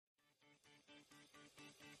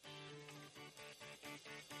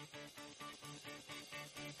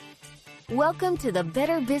Welcome to the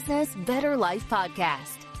Better Business, Better Life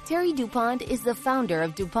podcast. Terry DuPont is the founder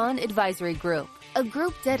of DuPont Advisory Group, a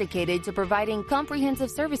group dedicated to providing comprehensive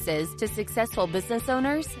services to successful business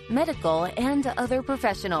owners, medical, and other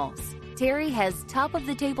professionals. Terry has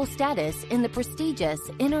top-of-the-table status in the prestigious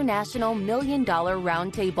International $1 Million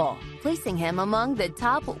Roundtable, placing him among the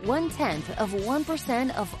top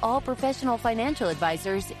 0.1% of all professional financial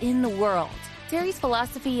advisors in the world. Terry's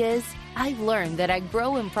philosophy is, I learned that I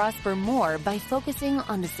grow and prosper more by focusing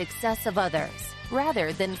on the success of others,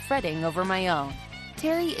 rather than fretting over my own.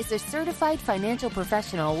 Terry is a certified financial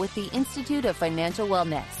professional with the Institute of Financial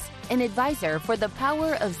Wellness, an advisor for the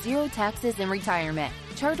Power of Zero Taxes in Retirement,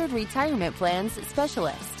 chartered retirement plans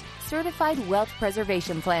specialist, certified wealth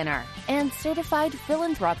preservation planner, and certified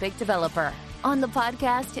philanthropic developer. On the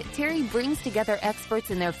podcast, Terry brings together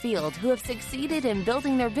experts in their field who have succeeded in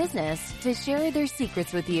building their business to share their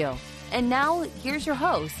secrets with you. And now, here's your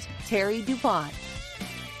host, Terry DuPont.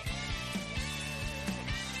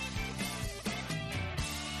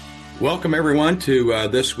 Welcome, everyone, to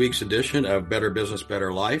this week's edition of Better Business,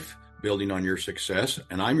 Better Life, Building on Your Success.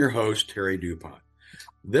 And I'm your host, Terry DuPont.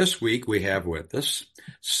 This week, we have with us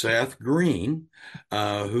Seth Green,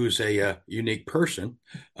 who's a unique person,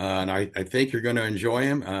 and I think you're going to enjoy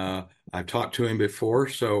him. I've talked to him before.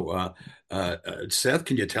 So, Seth,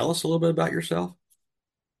 can you tell us a little bit about yourself?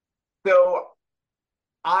 So,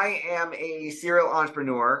 I am a serial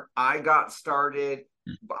entrepreneur. I got started,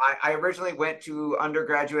 I originally went to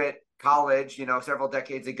undergraduate college, several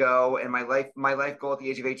decades ago, and my life goal at the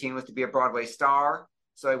age of 18 was to be a Broadway star.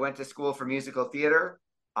 So I went to school for musical theater.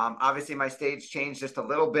 Obviously, my stage changed just a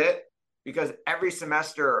little bit because every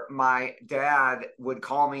semester my dad would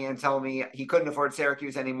call me and tell me he couldn't afford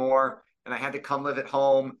Syracuse anymore, and I had to come live at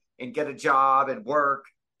home and get a job and work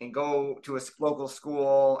and go to a local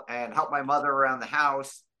school and help my mother around the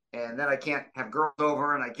house. And then I can't have girls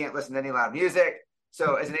over and I can't listen to any loud music.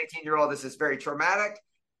 So as an 18-year-old, this is very traumatic.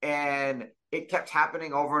 And it kept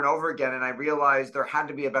happening over and over again. And I realized there had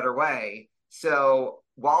to be a better way. So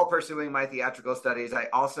while pursuing my theatrical studies, I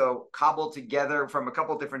also cobbled together from a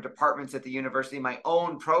couple different departments at the university my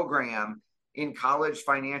own program in college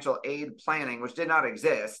financial aid planning, which did not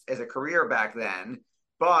exist as a career back then.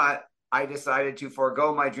 But I decided to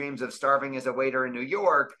forego my dreams of starving as a waiter in New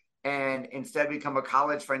York and instead become a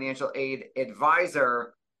college financial aid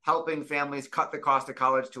advisor, helping families cut the cost of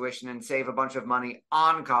college tuition and save a bunch of money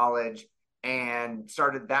on college, and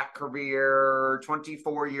started that career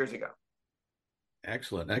 24 years ago.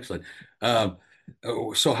 Excellent.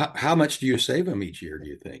 So how much do you save them each year, do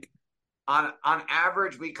you think? On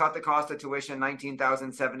average, we cut the cost of tuition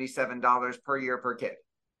 $19,077 per year per kid.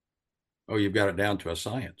 Oh, you've got it down to a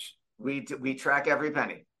science. We track every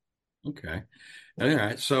penny. Okay. All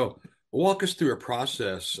right. So walk us through a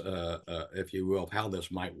process, if you will, of how this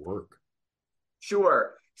might work.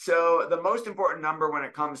 Sure. So the most important number when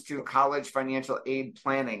it comes to college financial aid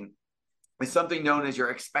planning is something known as your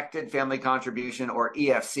expected family contribution, or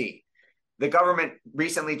EFC. The government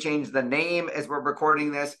recently changed the name as we're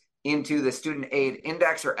recording this into the Student Aid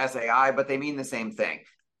Index, or SAI, but they mean the same thing.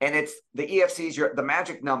 And it's the EFC is the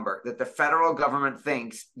magic number that the federal government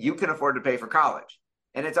thinks you can afford to pay for college.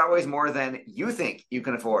 And it's always more than you think you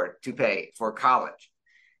can afford to pay for college.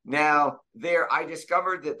 Now, I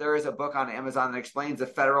discovered that there is a book on Amazon that explains the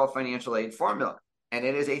federal financial aid formula. And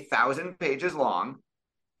it is 1,000 pages long.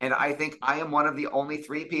 And I think I am one of the only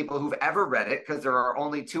 3 people who've ever read it, because there are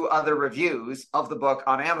only 2 other reviews of the book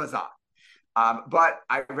on Amazon. But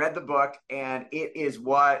I read the book, and it is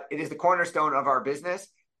the cornerstone of our business,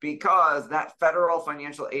 because that federal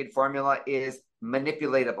financial aid formula is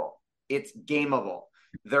manipulatable. It's gameable.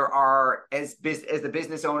 There are, as the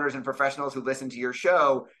business owners and professionals who listen to your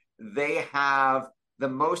show, they have the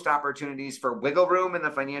most opportunities for wiggle room in the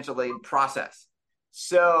financial aid process.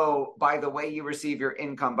 So by the way you receive your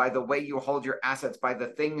income, by the way you hold your assets, by the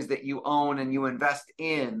things that you own and you invest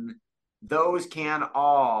in, those can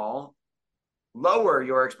all lower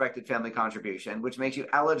your expected family contribution, which makes you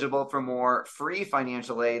eligible for more free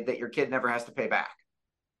financial aid that your kid never has to pay back.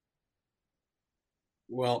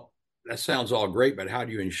 Well, that sounds all great, but how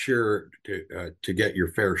do you ensure to get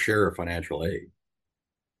your fair share of financial aid?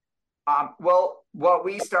 Well, what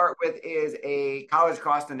we start with is a college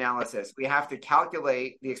cost analysis. We have to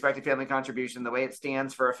calculate the expected family contribution the way it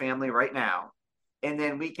stands for a family right now. And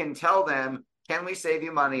then we can tell them, can we save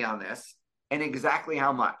you money on this, and exactly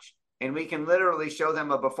how much? And we can literally show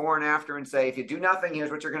them a before and after and say, if you do nothing, here's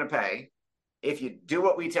what you're going to pay. If you do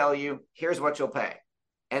what we tell you, here's what you'll pay.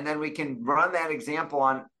 And then we can run that example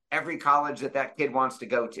on every college that kid wants to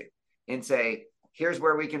go to and say, here's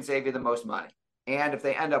where we can save you the most money. And if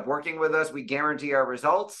they end up working with us, we guarantee our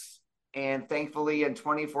results. And thankfully, in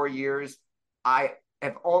 24 years, I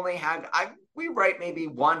have only had, we write maybe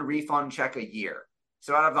one refund check a year.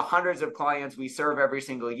 So out of the hundreds of clients we serve every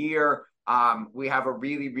single year, we have a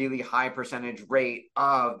really, really high percentage rate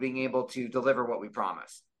of being able to deliver what we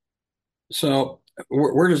promise. So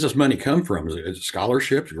where does this money come from? Is it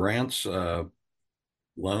scholarships, grants,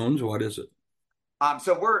 loans? What is it?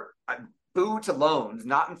 So we're boo to loans,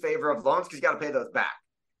 not in favor of loans because you got to pay those back.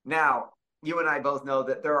 Now, you and I both know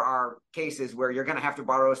that there are cases where you're going to have to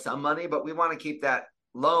borrow some money, but we want to keep that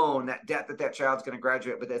loan, that debt that child's going to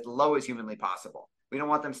graduate with as low as humanly possible. We don't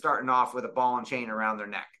want them starting off with a ball and chain around their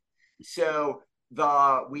neck. So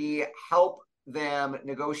we help them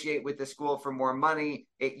negotiate with the school for more money.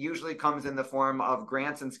 It usually comes in the form of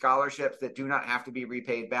grants and scholarships that do not have to be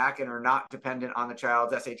repaid back and are not dependent on the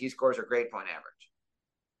child's SAT scores or grade point average.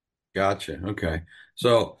 Gotcha. Okay.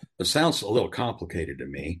 So it sounds a little complicated to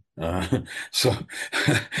me. So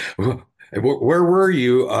where were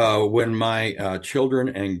you when my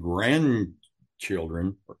children and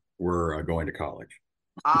grandchildren were going to college?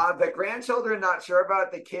 The grandchildren, not sure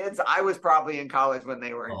about. The kids, I was probably in college when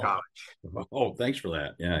they were in college. Oh, thanks for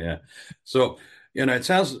that. Yeah. So, it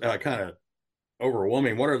sounds kind of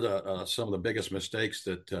overwhelming. What are some of the biggest mistakes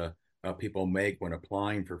that people make when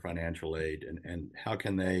applying for financial aid, and how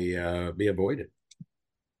can they be avoided?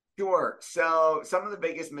 Sure. So some of the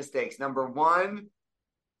biggest mistakes. Number one,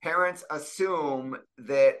 parents assume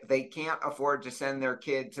that they can't afford to send their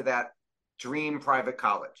kid to that dream private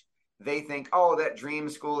college. They think, oh, that dream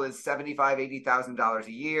school is $75,000, $80,000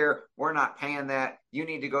 a year. We're not paying that. You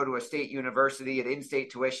need to go to a state university at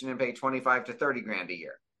in-state tuition and pay 25 to 30 grand a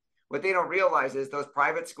year. What they don't realize is those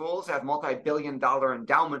private schools have multi-billion-dollar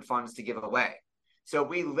endowment funds to give away. So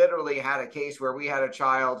we literally had a case where we had a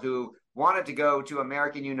child who wanted to go to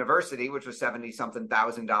American University, which was $70-something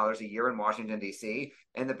thousand a year in Washington, D.C.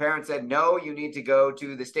 And the parents said, no, you need to go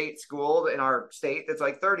to the state school in our state that's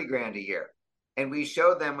like 30 grand a year. And we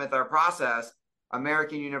showed them with our process,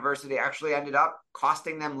 American University actually ended up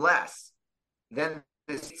costing them less than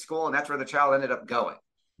the state school. And that's where the child ended up going.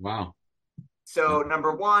 Wow. So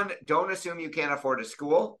number one, don't assume you can't afford a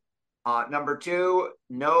school. Number two,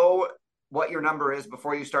 know what your number is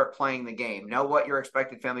before you start playing the game. Know what your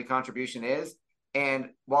expected family contribution is.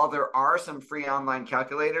 And while there are some free online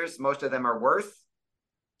calculators, most of them are worth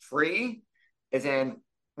free. As in,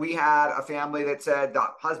 we had a family that said, the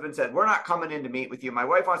husband said, we're not coming in to meet with you. My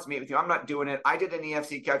wife wants to meet with you. I'm not doing it. I did an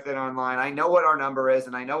EFC calculator online. I know what our number is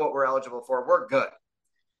and I know what we're eligible for. We're good.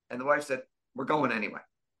 And the wife said, we're going anyway.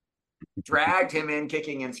 Dragged him in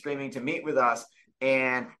kicking and screaming to meet with us.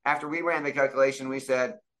 And after we ran the calculation, we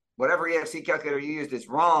said, whatever EFC calculator you used is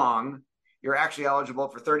wrong. You're actually eligible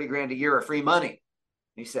for 30 grand a year of free money. And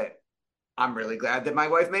he said, I'm really glad that my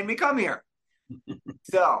wife made me come here.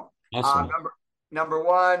 So awesome. Number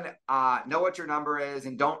one, know what your number is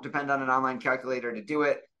and don't depend on an online calculator to do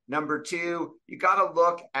it. Number two, you got to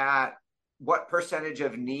look at what percentage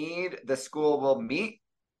of need the school will meet.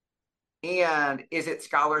 And is it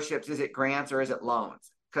scholarships, is it grants, or is it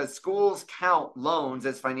loans? Because schools count loans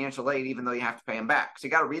as financial aid, even though you have to pay them back. So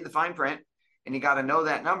you got to read the fine print and you got to know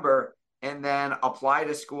that number and then apply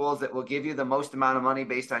to schools that will give you the most amount of money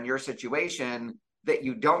based on your situation that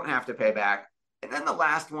you don't have to pay back. And then the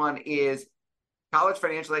last one is college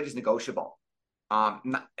financial aid is negotiable. I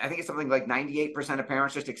think it's something like 98% of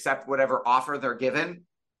parents just accept whatever offer they're given.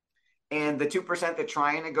 And the 2% that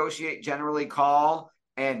try and negotiate generally call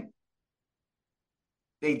and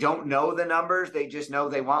they don't know the numbers. They just know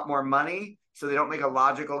they want more money. So they don't make a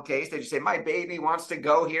logical case. They just say, my baby wants to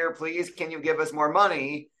go here. Please, can you give us more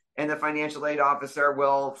money? And the financial aid officer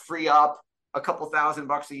will free up a couple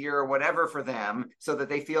 $1,000 a year or whatever for them so that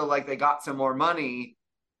they feel like they got some more money.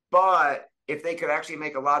 But if they could actually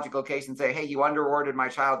make a logical case and say, hey, you underawarded my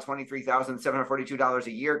child $23,742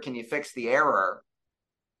 a year. Can you fix the error?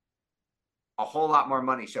 A whole lot more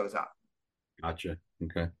money shows up. Gotcha.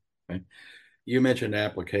 Okay. You mentioned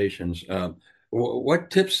applications.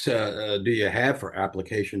 What tips do you have for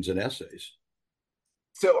applications and essays?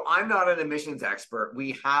 So I'm not an admissions expert.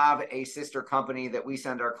 We have a sister company that we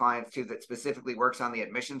send our clients to that specifically works on the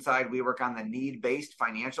admission side. We work on the need-based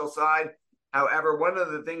financial side. However, one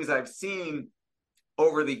of the things I've seen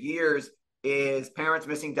over the years is parents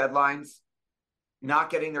missing deadlines,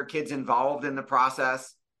 not getting their kids involved in the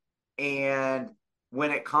process. And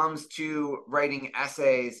when it comes to writing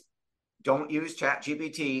essays, don't use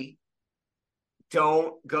ChatGPT.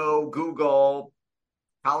 Don't go Google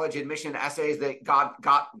college admission essays that got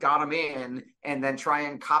them in and then try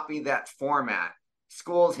and copy that format.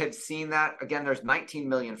 Schools have seen that. Again, there's 19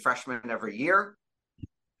 million freshmen every year.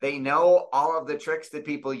 They know all of the tricks that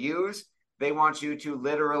people use. They want you to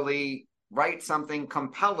literally write something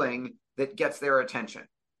compelling that gets their attention.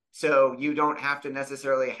 So you don't have to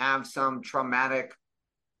necessarily have some traumatic,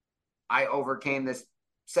 I overcame this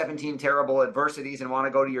 17 terrible adversities and want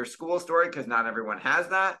to go to your school story, because not everyone has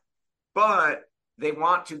that. But they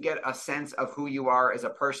want to get a sense of who you are as a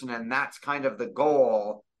person. And that's kind of the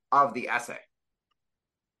goal of the essay.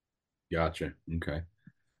 Gotcha. Okay.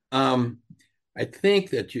 I think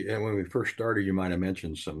that when we first started, you might have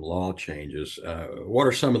mentioned some law changes. What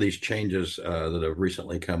are some of these changes that have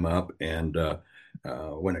recently come up, and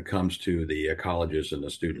when it comes to the colleges and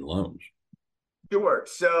the student loans? Sure.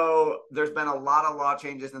 So there's been a lot of law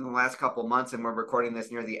changes in the last couple months, and we're recording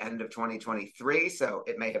this near the end of 2023. So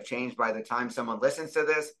it may have changed by the time someone listens to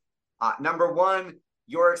this. Number one,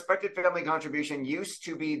 your expected family contribution used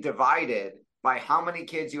to be divided by how many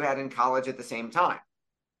kids you had in college at the same time.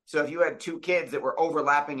 So if you had two kids that were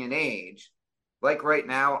overlapping in age, like right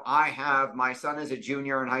now, my son is a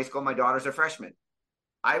junior in high school, my daughter's a freshman.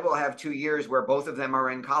 I will have 2 years where both of them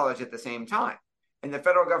are in college at the same time. And the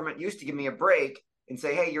federal government used to give me a break and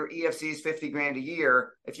say, hey, your EFC is 50 grand a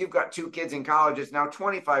year. If you've got two kids in college, it's now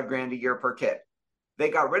 25 grand a year per kid. They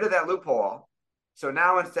got rid of that loophole. So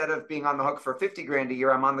now instead of being on the hook for 50 grand a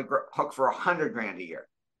year, I'm on the hook for 100 grand a year.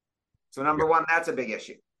 So number one, that's a big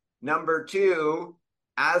issue. Number two,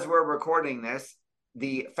 as we're recording this,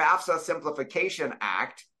 the FAFSA Simplification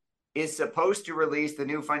Act is supposed to release the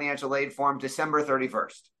new financial aid form December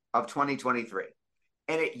 31st of 2023.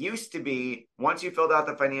 And it used to be, once you filled out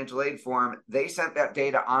the financial aid form, they sent that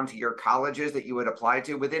data onto your colleges that you would apply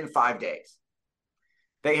to within 5 days.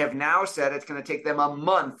 They have now said it's going to take them a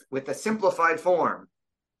month with the simplified form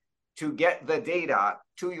to get the data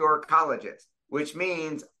to your colleges, which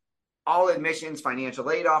means all admissions, financial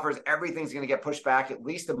aid offers, everything's going to get pushed back at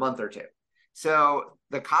least a month or two. So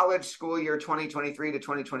the college school year 2023 to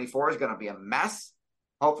 2024 is going to be a mess.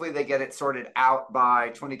 Hopefully they get it sorted out by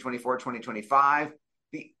 2024, 2025.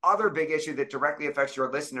 The other big issue that directly affects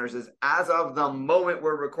your listeners is, as of the moment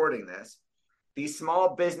we're recording this, the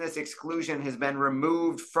small business exclusion has been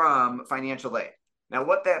removed from financial aid. Now,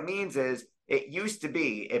 what that means is, it used to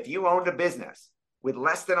be if you owned a business with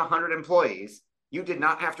less than 100 employees, you did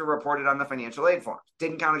not have to report it on the financial aid form.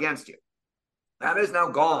 Didn't count against you. That is now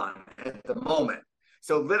gone at the moment.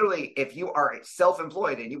 So literally, if you are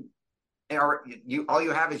self-employed and you all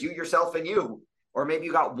you have is you, yourself, and you, or maybe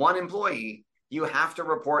you got one employee, you have to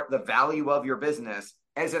report the value of your business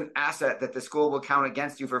as an asset that the school will count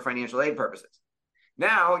against you for financial aid purposes.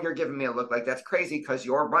 Now you're giving me a look like that's crazy, because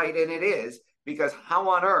you're right, and it is, because how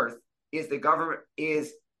on earth is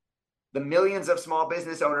the millions of small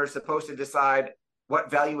business owners supposed to decide what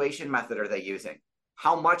valuation method are they using?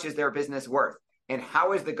 How much is their business worth? And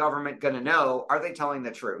how is the government going to know, are they telling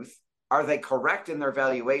the truth? Are they correct in their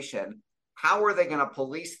valuation? How are they going to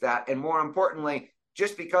police that? And more importantly,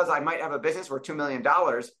 just because I might have a business worth $2 million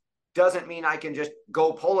doesn't mean I can just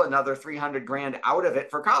go pull another 300 grand out of it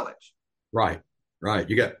for college. Right.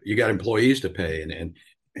 You got employees to pay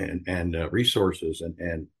and resources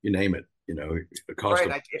and you name it. The cost.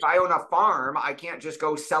 Right. If I own a farm, I can't just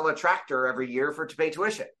go sell a tractor every year to pay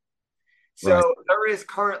tuition. So right. There is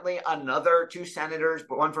currently another two senators,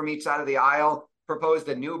 but one from each side of the aisle, proposed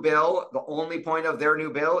a new bill. The only point of their new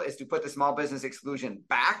bill is to put the small business exclusion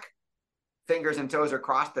back. Fingers and toes are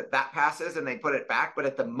crossed that passes and they put it back. But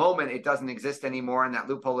at the moment, it doesn't exist anymore, and that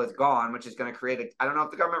loophole is gone, which is going to create I don't know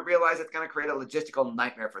if the government realizes it's going to create a logistical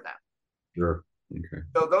nightmare for them. Sure. Okay.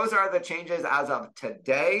 So those are the changes as of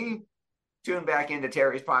today. Tune back into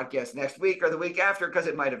Terry's podcast next week or the week after, because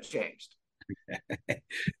it might have changed.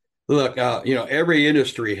 Look, every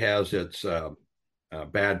industry has its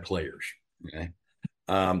bad players. Okay.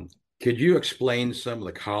 Could you explain some of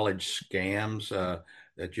the college scams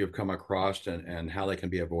that you've come across and how they can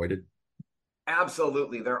be avoided?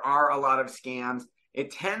 Absolutely. There are a lot of scams. It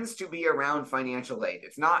tends to be around financial aid.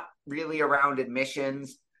 It's not really around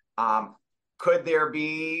admissions. Could there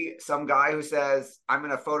be some guy who says, I'm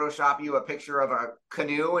going to Photoshop you a picture of a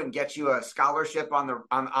canoe and get you a scholarship on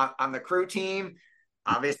the crew team?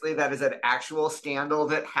 Obviously, that is an actual scandal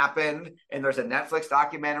that happened, and there's a Netflix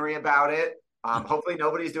documentary about it. Hopefully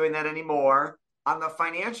nobody's doing that anymore. On the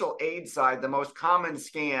financial aid side, the most common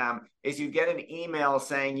scam is you get an email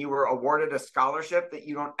saying you were awarded a scholarship that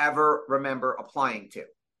you don't ever remember applying to,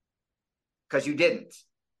 because you didn't.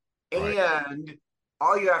 Right. And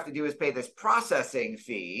all you have to do is pay this processing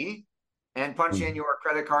fee and punch in your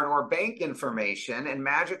credit card or bank information, and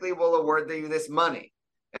magically we'll award you this money.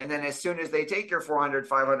 And then as soon as they take your $400,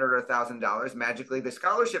 $500, or $1,000, magically the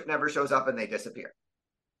scholarship never shows up and they disappear.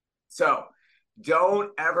 So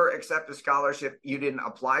don't ever accept a scholarship you didn't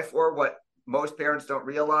apply for. What most parents don't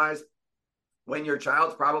realize, when your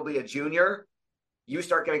child's probably a junior, you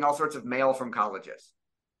start getting all sorts of mail from colleges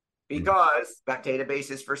because that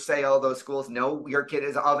database is for sale. Those schools know your kid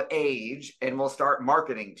is of age and will start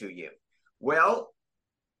marketing to you. Well,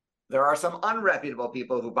 there are some unreputable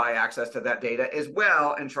people who buy access to that data as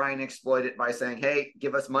well and try and exploit it by saying, hey,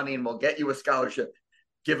 give us money and we'll get you a scholarship.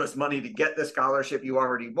 Give us money to get the scholarship you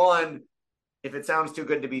already won. If it sounds too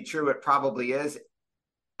good to be true, it probably is.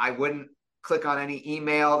 I wouldn't click on any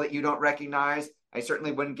email that you don't recognize. I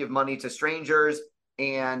certainly wouldn't give money to strangers,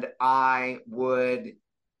 and I would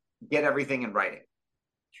get everything in writing.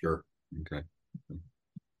 Sure. Okay.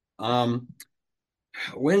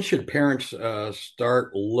 When should parents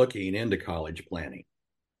start looking into college planning?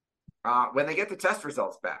 When they get the test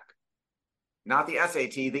results back, not the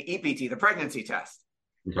SAT, the EPT, the pregnancy test,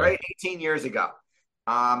 right? 18 years ago.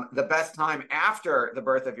 The best time after the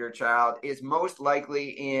birth of your child is most likely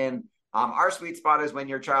in our sweet spot is when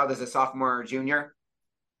your child is a sophomore or junior.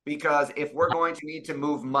 Because if we're going to need to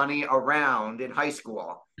move money around in high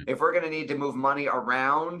school, if we're going to need to move money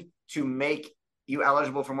around to make you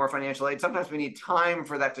eligible for more financial aid, sometimes we need time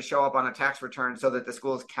for that to show up on a tax return so that the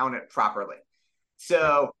schools count it properly.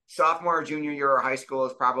 So sophomore or junior year of high school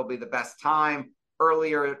is probably the best time.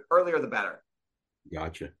 Earlier the better.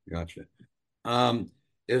 Gotcha.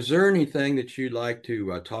 Is there anything that you'd like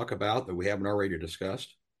to talk about that we haven't already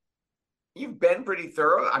discussed? You've been pretty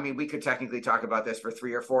thorough. I mean, we could technically talk about this for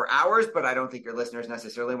 3 or 4 hours, but I don't think your listeners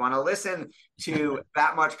necessarily want to listen to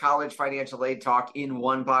that much college financial aid talk in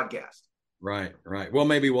one podcast. Right. Well,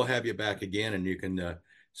 maybe we'll have you back again and you can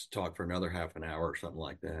talk for another half an hour or something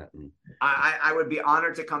like that. And I would be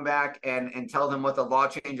honored to come back and tell them what the law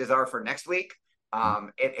changes are for next week.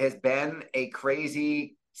 It has been a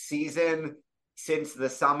crazy season since the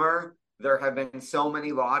summer. There have been so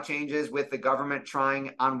many law changes with the government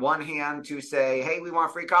trying on one hand to say, hey, we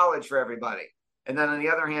want free college for everybody. And then on the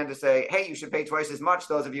other hand to say, hey, you should pay twice as much,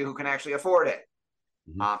 those of you who can actually afford it.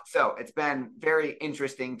 So it's been very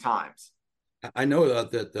interesting times. I know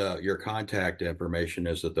that your contact information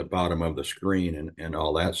is at the bottom of the screen and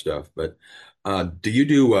all that stuff, but do you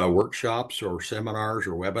do workshops or seminars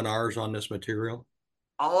or webinars on this material?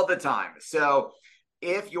 All the time. So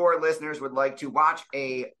if your listeners would like to watch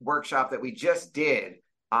a workshop that we just did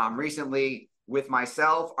recently with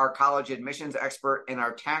myself, our college admissions expert, and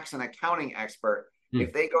our tax and accounting expert,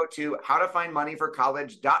 if they go to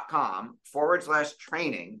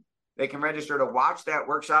howtofindmoneyforcollege.com/training, they can register to watch that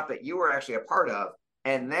workshop that you were actually a part of.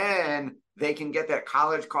 And then they can get that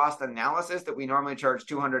college cost analysis that we normally charge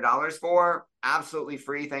 $200 for, absolutely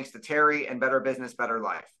free, thanks to Terry and Better Business, Better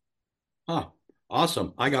Life. Huh.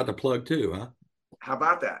 Awesome. I got the plug too, huh? How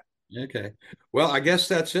about that? Okay. Well, I guess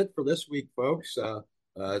that's it for this week, folks.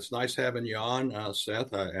 It's nice having you on,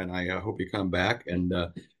 Seth, and I hope you come back. And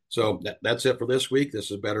so that's it for this week.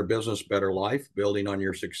 This is Better Business, Better Life, building on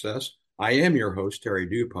your success. I am your host, Terry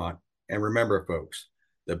DuPont. And remember, folks,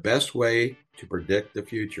 the best way to predict the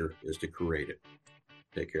future is to create it.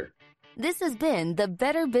 Take care. This has been the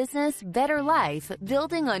Better Business, Better Life,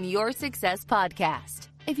 Building on Your Success podcast.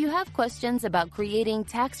 If you have questions about creating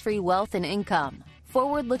tax-free wealth and income,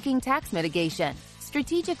 forward-looking tax mitigation,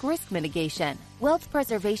 strategic risk mitigation, wealth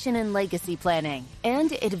preservation and legacy planning,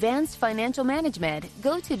 and advanced financial management,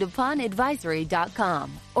 go to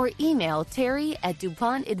DuPontAdvisory.com or email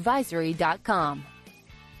Terry@DuPontAdvisory.com.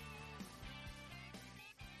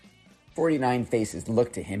 49 faces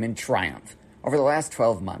looked to him in triumph. Over the last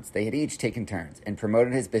 12 months, they had each taken turns and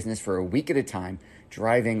promoted his business for a week at a time,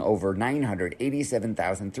 driving over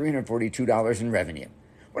 $987,342 in revenue.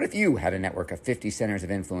 What if you had a network of 50 centers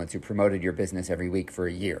of influence who promoted your business every week for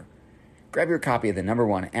a year? Grab your copy of the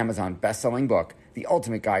 #1 Amazon best-selling book, The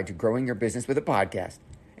Ultimate Guide to Growing Your Business with a Podcast,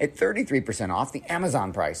 at 33% off the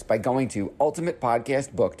Amazon price by going to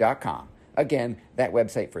ultimatepodcastbook.com. Again, that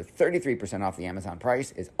website for 33% off the Amazon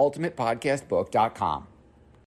price is ultimatepodcastbook.com.